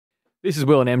This is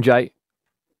Will and MJ.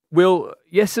 Will,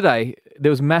 yesterday there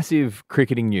was massive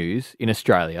cricketing news in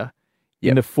Australia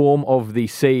in the form of the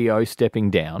CEO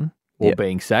stepping down or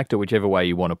being sacked, or whichever way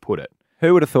you want to put it.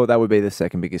 Who would have thought that would be the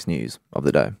second biggest news of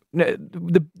the day? Now,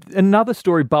 another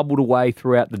story bubbled away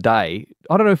throughout the day.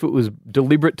 I don't know if it was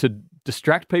deliberate to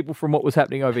distract people from what was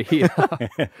happening over here,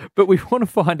 but we want to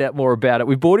find out more about it.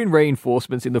 We brought in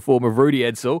reinforcements in the form of Rudy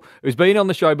Edsall, who's been on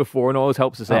the show before and always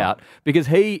helps us out because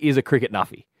he is a cricket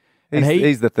nuffy.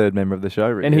 He's the third member of the show,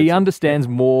 Rudy. And he understands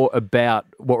more about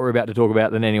what we're about to talk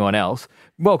about than anyone else.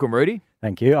 Welcome, Rudy.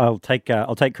 Thank you. I'll take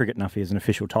cricket nuffy as an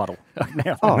official title.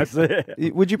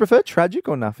 Would you prefer tragic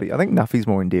or nuffy? I think nuffy's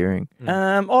more endearing.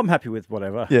 I'm happy with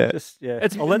whatever. Yeah.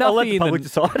 I'll let the public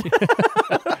decide.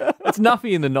 It's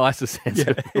nuffy in the nicest sense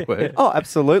of the word. Oh,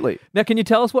 absolutely. Now, can you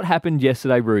tell us what happened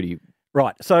yesterday, Rudy?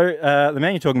 Right. So the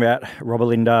man you're talking about, Rob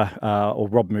Alinda, or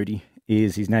Rob Moody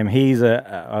is his name. He's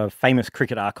a famous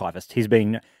cricket archivist. He's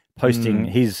been posting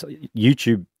his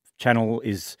YouTube channel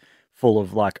is full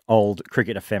of like old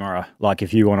cricket ephemera. Like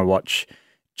if you want to watch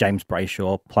James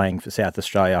Brayshaw playing for South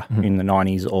Australia in the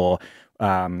 90s or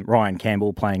Ryan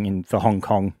Campbell playing for Hong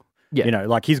Kong. Yeah. You know,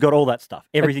 like he's got all that stuff.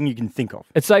 Everything you can think of.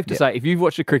 It's safe to say, if you've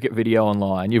watched a cricket video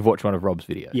online, you've watched one of Rob's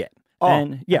videos. Yeah.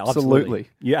 Absolutely.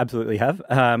 You absolutely have.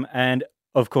 And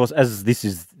of course, as this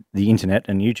is the internet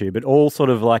and YouTube, it all sort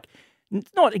of like,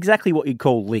 it's not exactly what you'd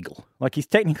call legal. Like he's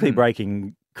technically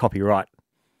breaking copyright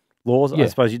laws, I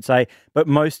suppose you'd say. But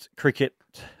most cricket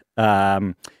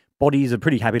bodies are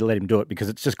pretty happy to let him do it because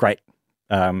it's just great.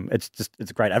 It's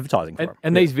great advertising for him.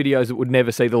 And these videos that would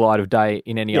never see the light of day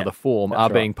in any other form are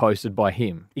being posted by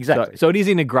him. Exactly. So it is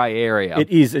in a grey area. It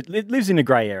is. It lives in a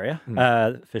grey area,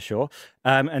 for sure.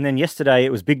 And then yesterday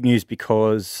it was big news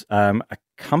because a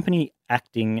company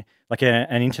acting, like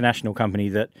an international company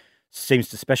that seems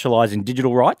to specialise in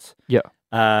digital rights,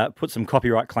 put some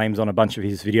copyright claims on a bunch of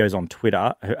his videos on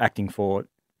Twitter, acting for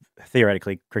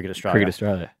theoretically Cricket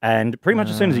Australia. And pretty much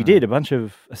as soon as he did, as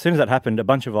soon as that happened, a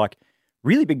bunch of like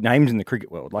really big names in the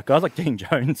cricket world, like guys like Dean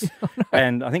Jones,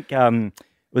 and I think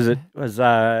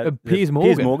Piers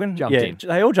Morgan jumped in.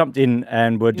 They all jumped in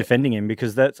and were defending him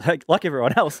because that's like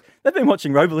everyone else. They've been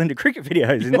watching Rob Alinda cricket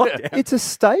videos in lockdown. It's a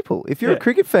staple. If you're a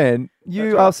cricket fan,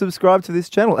 you are subscribed to this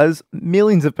channel, as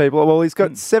millions of people. Well, he's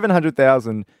got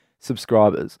 700,000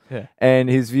 subscribers, and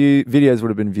his videos would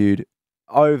have been viewed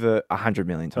over 100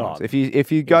 million times.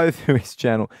 If you go through his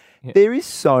channel, there is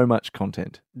so much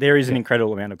content. There is an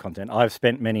incredible amount of content. I've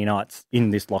spent many nights in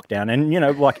this lockdown and,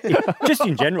 just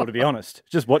in general, to be honest,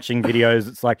 just watching videos.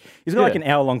 It's like, he's got like an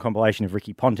hour-long compilation of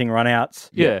Ricky Ponting run-outs.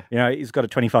 Yeah. He's got a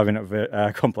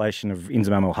 25-minute compilation of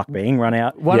Inzamam Haq being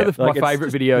run-out. One of my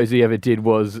favourite videos he ever did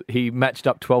was he matched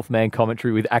up 12th man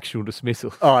commentary with actual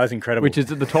dismissals. Oh, that's incredible. Which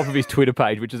is at the top of his Twitter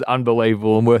page, which is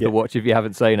unbelievable and worth a watch if you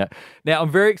haven't seen it. Now,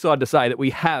 I'm very excited to say that we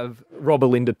have Rob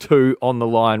Alinda 2 on the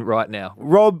line right now.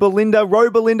 Rob Alinda,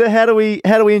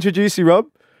 how do we introduce you, Rob?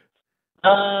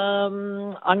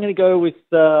 I'm going to go with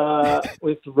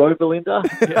Rob Alinda.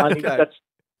 I think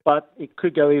but it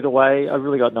could go either way. I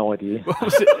really got no idea.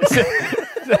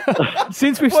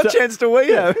 Since we've what chance do we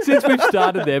have? Since we've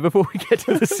started there, before we get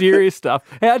to the serious stuff,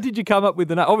 how did you come up with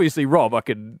the name? Obviously, Rob, I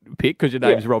could pick because your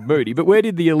name's Rob Moody, but where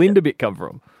did the Alinda bit come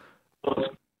from?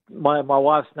 My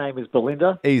wife's name is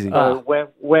Belinda. Easy. When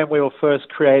we were first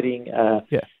creating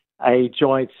a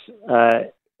joint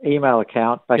email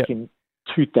account back in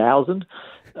 2000,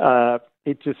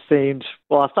 it just seemed,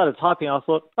 I started typing and I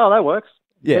thought, that works.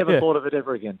 Never thought of it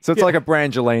ever again. So it's like a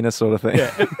Brangelina sort of thing.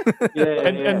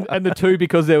 And the 2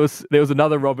 because there was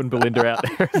another Rob and Belinda out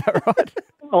there. Is that right?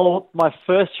 Oh, my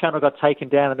first channel got taken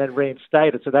down and then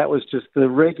reinstated, so that was just the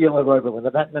regular Rob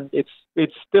Alinda. It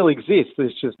still exists.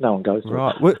 It's just no one goes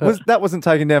to it. That wasn't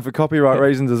taken down for copyright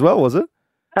reasons as well, was it?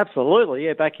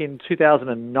 Absolutely, back in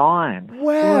 2009.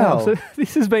 Wow. So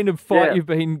this has been a fight you've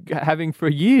been having for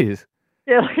years.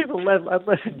 Yeah,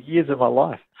 11 years of my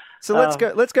life. So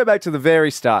let's go back to the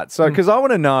very start. So, because I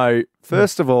want to know,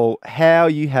 first of all, how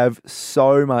you have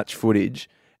so much footage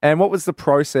and what was the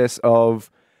process of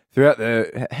throughout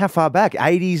how far back?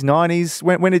 80s, 90s?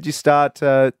 When did you start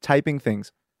taping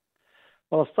things?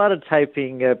 Well, I started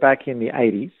taping back in the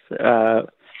 80s,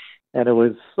 and I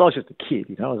was just a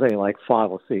kid, I was only like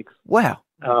 5 or 6. Wow.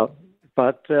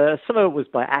 But some of it was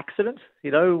by accident, you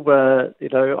don't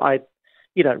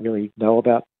really know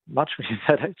about much when you're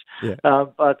that age. Yeah.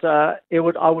 But I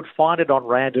would find it on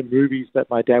random movies that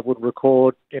my dad would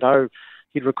record.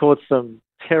 He'd record some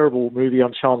terrible movie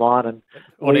on Channel 9 and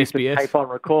on leave SBS. the tape on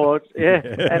record. Yeah.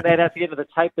 And then at the end of the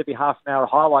tape, there'd be half an hour of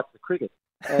highlights of cricket.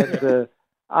 And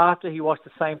after he watched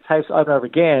the same tapes over and over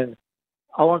again,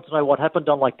 I wanted to know what happened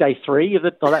on like day 3 of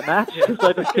that match. So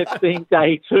I just kept seeing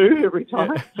day 2 every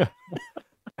time.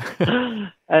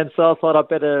 And so I thought I'd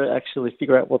better actually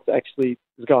figure out what actually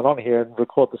is going on here and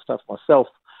record the stuff myself.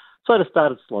 So I just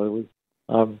started slowly.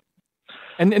 And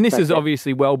this is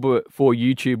obviously well before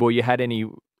YouTube or you had a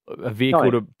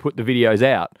vehicle to put the videos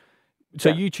out. So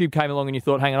YouTube came along and you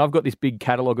thought, hang on, I've got this big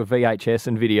catalogue of VHS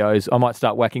and videos. I might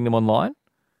start whacking them online?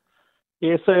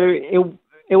 Yeah, so it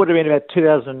would have been about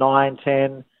 2009,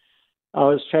 10. I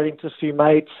was chatting to a few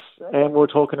mates and we were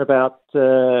talking about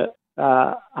a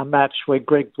match where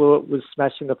Greg Blewett was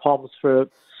smashing the Poms for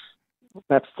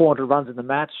about 400 runs in the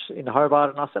match in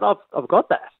Hobart. And I said, I've got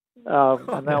that.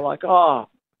 And they're like, oh,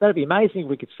 that'd be amazing if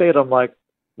we could see it. I'm like,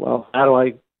 well, how do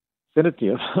I send it to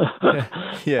you?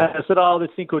 Yeah. And I said, oh, this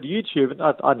thing called YouTube. And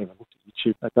I didn't even look at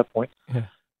YouTube at that point. Yeah.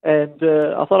 And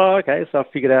I thought, oh, okay. So I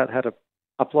figured out how to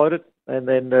upload it and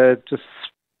then just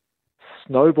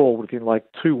snowballed within like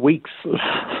 2 weeks.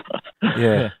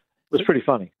 Yeah. It was pretty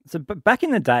funny. So back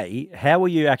in the day, how were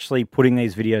you actually putting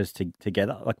these videos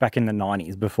together? Like back in the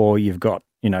 90s, before you've got,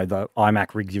 the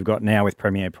iMac rigs you've got now with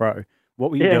Premiere Pro.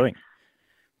 What were you doing?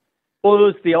 Well, it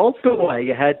was the old school way.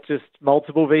 You had just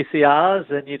multiple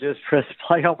VCRs and you just press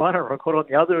play on one and record on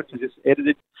the other and you just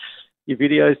edited your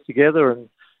videos together and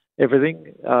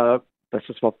everything. That's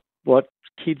just what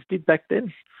kids did back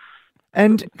then.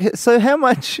 And so how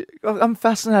much, I'm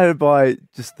fascinated by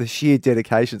just the sheer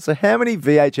dedication. So how many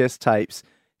VHS tapes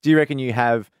do you reckon you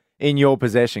have in your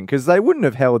possession? Because they wouldn't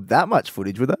have held that much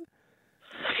footage, would they?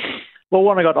 Well,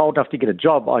 when I got old enough to get a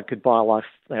job, I could buy like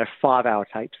 5-hour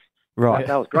tapes. Right.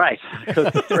 That was great.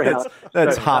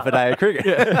 That's half a day of cricket.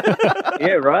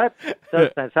 Yeah, right?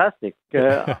 That's fantastic.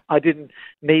 I didn't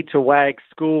need to wag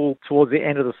school towards the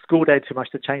end of the school day too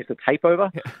much to change the tape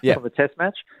over from the test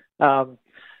match.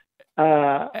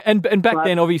 And back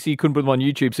then, obviously, you couldn't put them on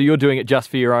YouTube, so you're doing it just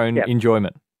for your own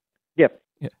enjoyment. Yep.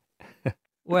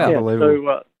 Wow. Yeah,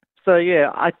 unbelievable.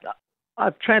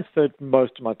 I've transferred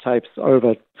most of my tapes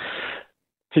over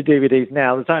to DVDs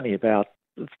now. There's only about,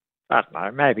 I don't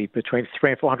know, maybe between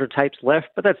 300 and 400 tapes left,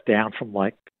 but that's down from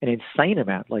like an insane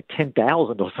amount, like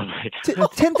 10,000 or something.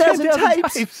 10,000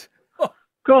 tapes? Of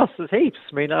course, there's heaps.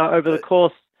 I mean, over the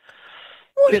course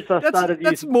since I started using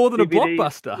that's more than DVDs, a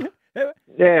Blockbuster.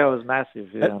 Yeah, it was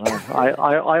massive. Yeah,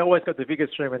 I always got the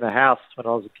biggest room in the house when I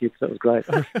was a kid, so it was great.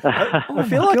 I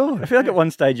feel like at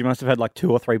one stage you must have had like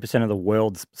 2 or 3% of the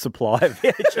world's supply of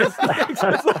VHS.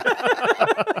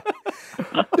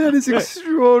 That is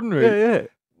extraordinary. Yeah.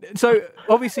 So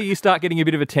obviously you start getting a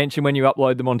bit of attention when you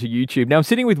upload them onto YouTube. Now I'm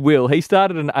sitting with Will. He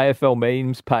started an AFL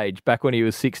memes page back when he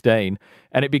was 16,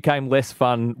 and it became less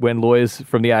fun when lawyers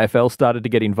from the AFL started to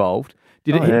get involved.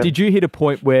 Did you hit a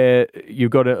point where you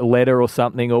got a letter or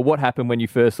something, or what happened when you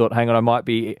first thought, hang on, I might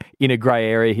be in a grey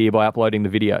area here by uploading the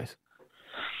videos?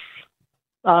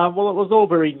 Well, it was all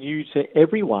very new to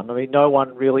everyone. I mean, no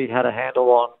one really had a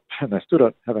handle on, and they still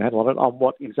don't have a handle on it, on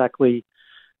what exactly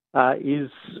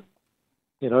is,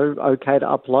 okay to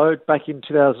upload. Back in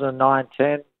 2009,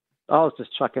 10, I was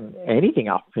just chucking anything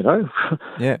up,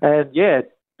 Yeah. And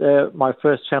my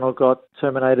first channel got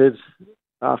terminated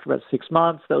after about 6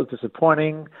 months. That was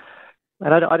disappointing.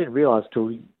 And I didn't realise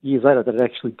till years later that it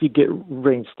actually did get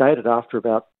reinstated after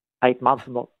about 8 months.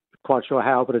 I'm not quite sure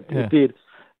how, but it did.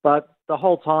 But the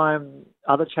whole time,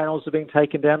 other channels are being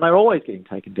taken down. They're always getting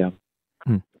taken down.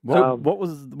 What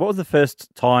was the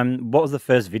first time? What was the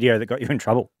first video that got you in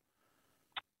trouble?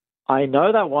 I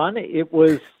know that one. It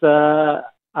was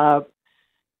a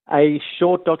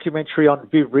short documentary on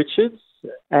Viv Richards.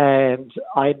 And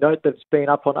I note that it's been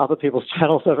up on other people's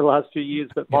channels over the last few years,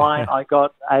 but mine, I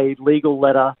got a legal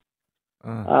letter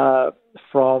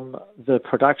from the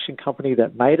production company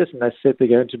that made it, and they said they're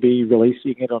going to be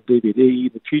releasing it on DVD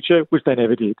in the future, which they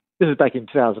never did. This is back in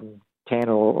 2010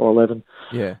 or 11.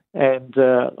 Yeah. And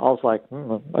I was like,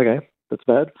 okay, that's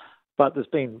bad. But there's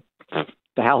been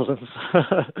thousands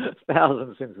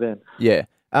since then. Yeah.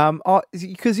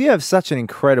 Because you have such an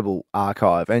incredible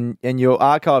archive, and your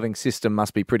archiving system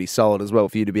must be pretty solid as well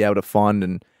for you to be able to find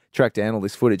and track down all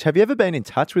this footage. Have you ever been in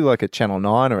touch with like a Channel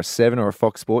 9 or a 7 or a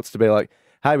Fox Sports to be like,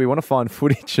 hey, we want to find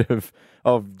footage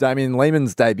of Damien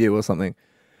Lehmann's debut or something?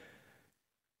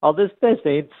 Oh, there's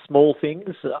been small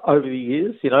things over the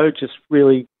years, just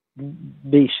really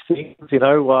niche things. I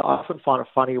often find it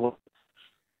funny when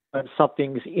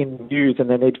something's in news and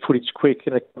they need footage quick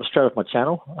and it comes straight off my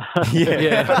channel.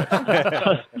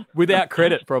 Yeah. Without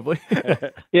credit, probably.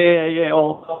 Yeah.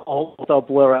 Or they'll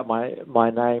blur out my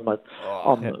name on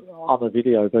on the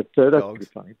video, but that's pretty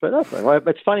funny. But that's all right.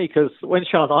 It's funny because when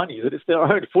Channel 9 use it, it's their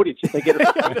own footage. They get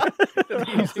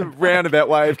It's a roundabout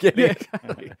way of getting it.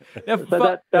 Now,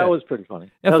 so that was pretty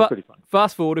funny. That was pretty funny.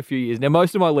 Fast forward a few years. Now,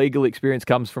 most of my legal experience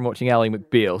comes from watching Ally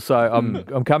McBeal, so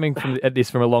I'm coming at this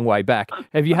from a long way back.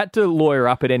 Have you had to lawyer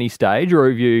up at any stage, or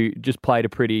have you just played a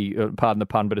pretty, pardon the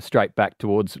pun, but a straight back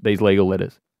towards these legal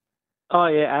letters? Oh,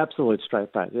 yeah, absolute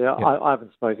straight back. Yeah, I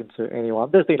haven't spoken to anyone.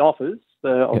 There's been offers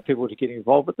of people to get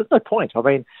involved, but there's no point. I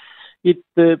mean,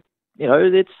 there's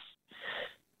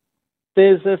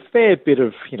a fair bit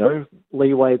of,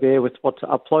 leeway there with what to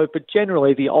upload, but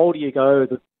generally the older you go,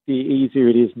 the easier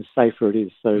it is and safer it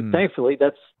is. So thankfully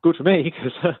that's good for me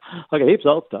because I got heaps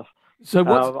of old stuff. So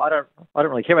I don't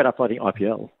really care about uploading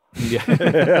IPL.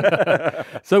 Yeah.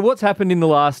 So what's happened in the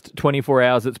last 24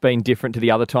 hours that's been different to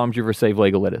the other times you've received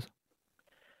legal letters?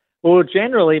 Well,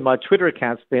 generally, my Twitter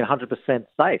account's been 100%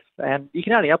 safe, and you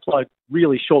can only upload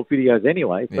really short videos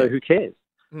anyway, so who cares?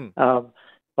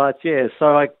 But, yeah,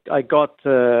 so I got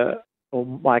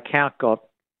my account got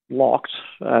locked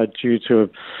due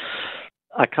to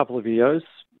a couple of videos,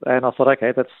 and I thought,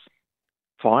 okay, that's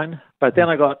fine. But then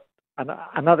I got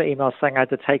another email saying I had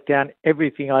to take down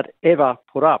everything I'd ever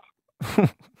put up.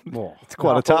 Well, it's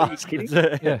quite a task.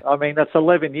 Yeah. I mean, that's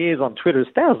 11 years on Twitter. It's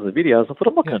thousands of videos. I thought,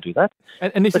 I'm not going to do that.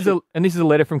 And this is a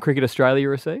letter from Cricket Australia you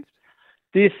received?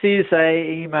 This is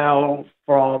a email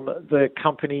from the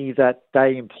company that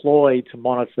they employ to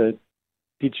monitor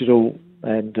digital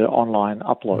and online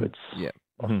uploads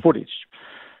of footage.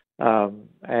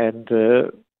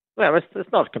 Well,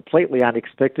 it's not completely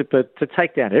unexpected, but to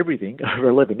take down everything over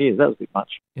 11 years, that was a bit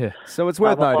much. Yeah. So it's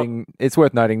worth noting. It's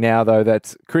worth noting now, though,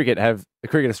 that Cricket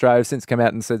Australia have since come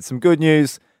out and said some good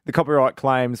news. The copyright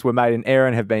claims were made in error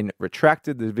and have been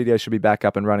retracted. The video should be back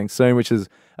up and running soon, which is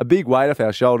a big weight off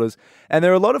our shoulders. And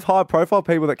there are a lot of high-profile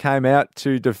people that came out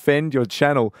to defend your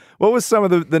channel. What was some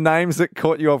of the names that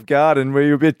caught you off guard, and were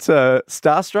you a bit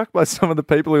starstruck by some of the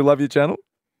people who love your channel?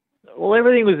 Well,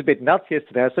 everything was a bit nuts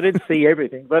yesterday, so I didn't see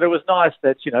everything. But it was nice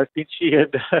that, Finchy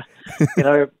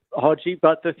and, Hodgie.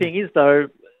 But the thing is, though,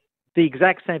 the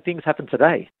exact same things happened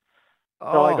today.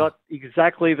 So I got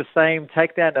exactly the same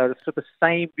takedown notice for the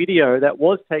same video that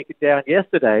was taken down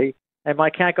yesterday, and my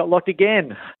account got locked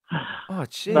again. Oh,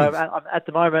 jeez. So at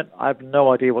the moment, I have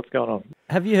no idea what's going on.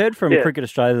 Have you heard from Cricket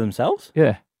Australia themselves?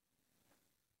 Yeah.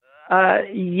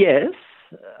 Yes.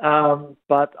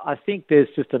 But I think there's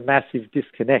just a massive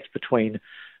disconnect between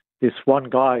this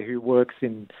one guy who works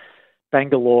in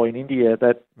Bangalore in India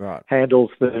that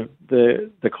handles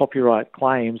the copyright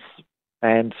claims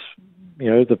and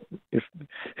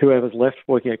whoever's left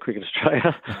working at Cricket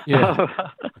Australia. Yeah.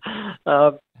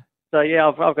 I've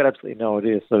got absolutely no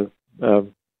idea. So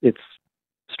it's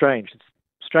strange. It's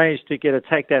strange to get a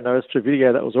takedown notice to a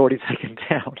video that was already taken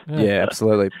down. Yeah,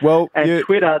 absolutely. Well, and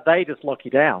Twitter, they just lock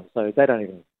you down, so they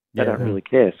don't really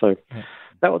care. So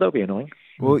that'll be annoying.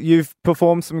 Well, you've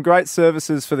performed some great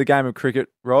services for the game of cricket,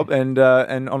 Rob, and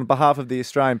on behalf of the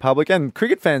Australian public and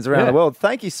cricket fans around the world,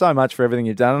 thank you so much for everything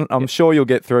you've done. I'm sure you'll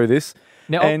get through this.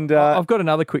 Now, I've got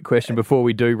another quick question before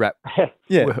we do wrap.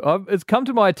 Yeah. It's come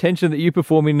to my attention that you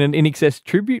perform in an INXS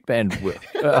tribute band,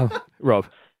 Rob.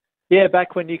 Yeah,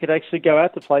 back when you could actually go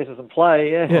out to places and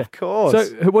play, yeah. Of course.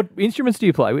 So what instruments do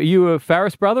you play? Are you a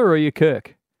Farris brother or are you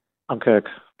Kirk? I'm Kirk.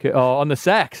 Oh, on the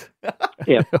sax?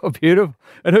 Yeah. Oh, beautiful.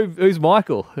 And who's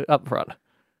Michael up front?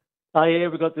 Oh, yeah,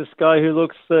 we've got this guy who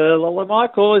looks like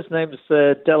Michael. His name's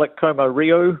Dalek Como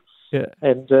Rio. Yeah.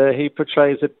 And he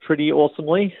portrays it pretty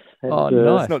awesomely. And,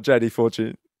 nice. It's not JD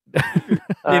Fortune.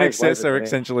 INXS are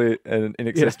essentially an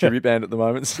INXS tribute band at the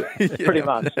moment. So, pretty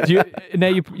much. Now,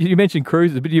 you mentioned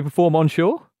cruises, but do you perform on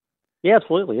shore? Yeah,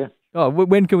 absolutely, yeah. Oh,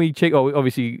 when can we check? Oh,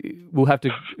 obviously, we'll have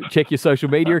to check your social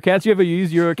media accounts. Do you ever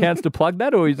use your accounts to plug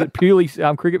that, or is it purely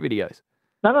cricket videos?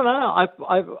 No. I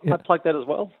plug that as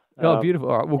well. Oh,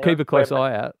 beautiful. All right, we'll keep a close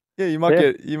eye out. Yeah, you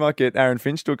might get Aaron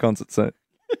Finch to a concert soon.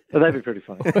 Well, that'd be pretty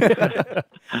funny.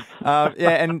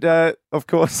 And of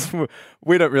course,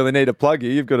 we don't really need to plug you.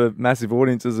 You've got a massive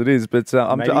audience as it is. But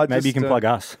maybe you can plug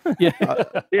us.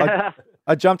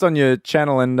 I jumped on your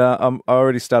channel and I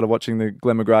already started watching the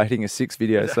Glenn McGrath hitting a 6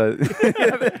 video. So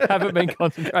haven't been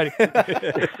concentrating.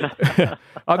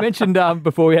 I mentioned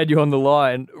before we had you on the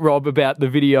line, Rob, about the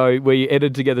video where you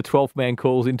edited together 12-man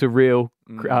calls into real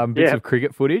bits of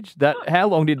cricket footage. How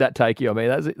long did that take you? I mean,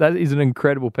 that is an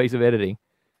incredible piece of editing.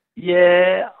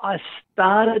 Yeah, I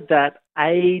started that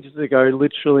ages ago,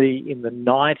 literally in the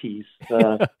 90s,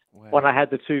 when I had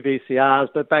the 2 VCRs.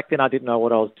 But back then I didn't know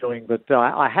what I was doing. But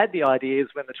I had the ideas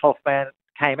when the 12th Man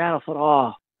came out. I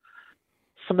thought,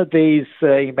 some of these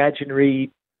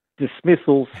imaginary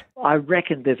dismissals, I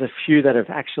reckon there's a few that have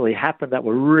actually happened that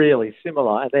were really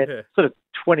similar. And then sort of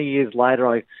 20 years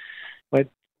later,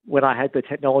 when I had the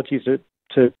technology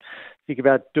to think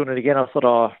about doing it again, I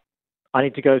thought, I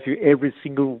need to go through every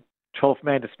single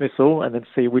 12-man dismissal and then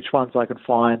see which ones I can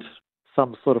find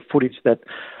some sort of footage that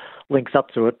links up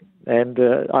to it. And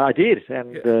I did.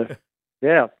 And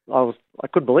I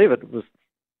couldn't believe it. It was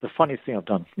the funniest thing I've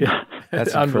done. Yeah,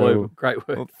 that's unbelievable. Great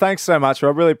work. Well, thanks so much,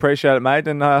 Rob. Really appreciate it, mate.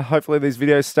 And hopefully these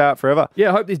videos stay out forever. Yeah,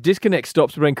 I hope this disconnect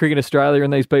stops between Cricket Australia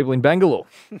and these people in Bangalore.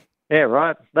 Yeah,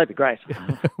 right. That'd be great.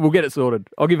 We'll get it sorted.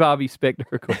 I'll give Harvey Specter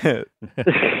a call.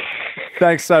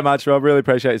 Thanks so much, Rob. Really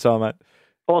appreciate your time, mate.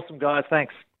 Awesome, guys.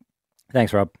 Thanks.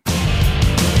 Thanks, Rob.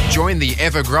 Join the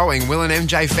ever-growing Will and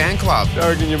MJ fan club. I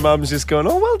reckon your mum's just going,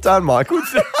 well done, Michael.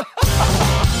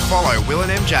 Follow Will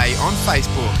and MJ on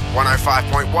Facebook,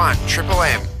 105.1 Triple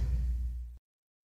M.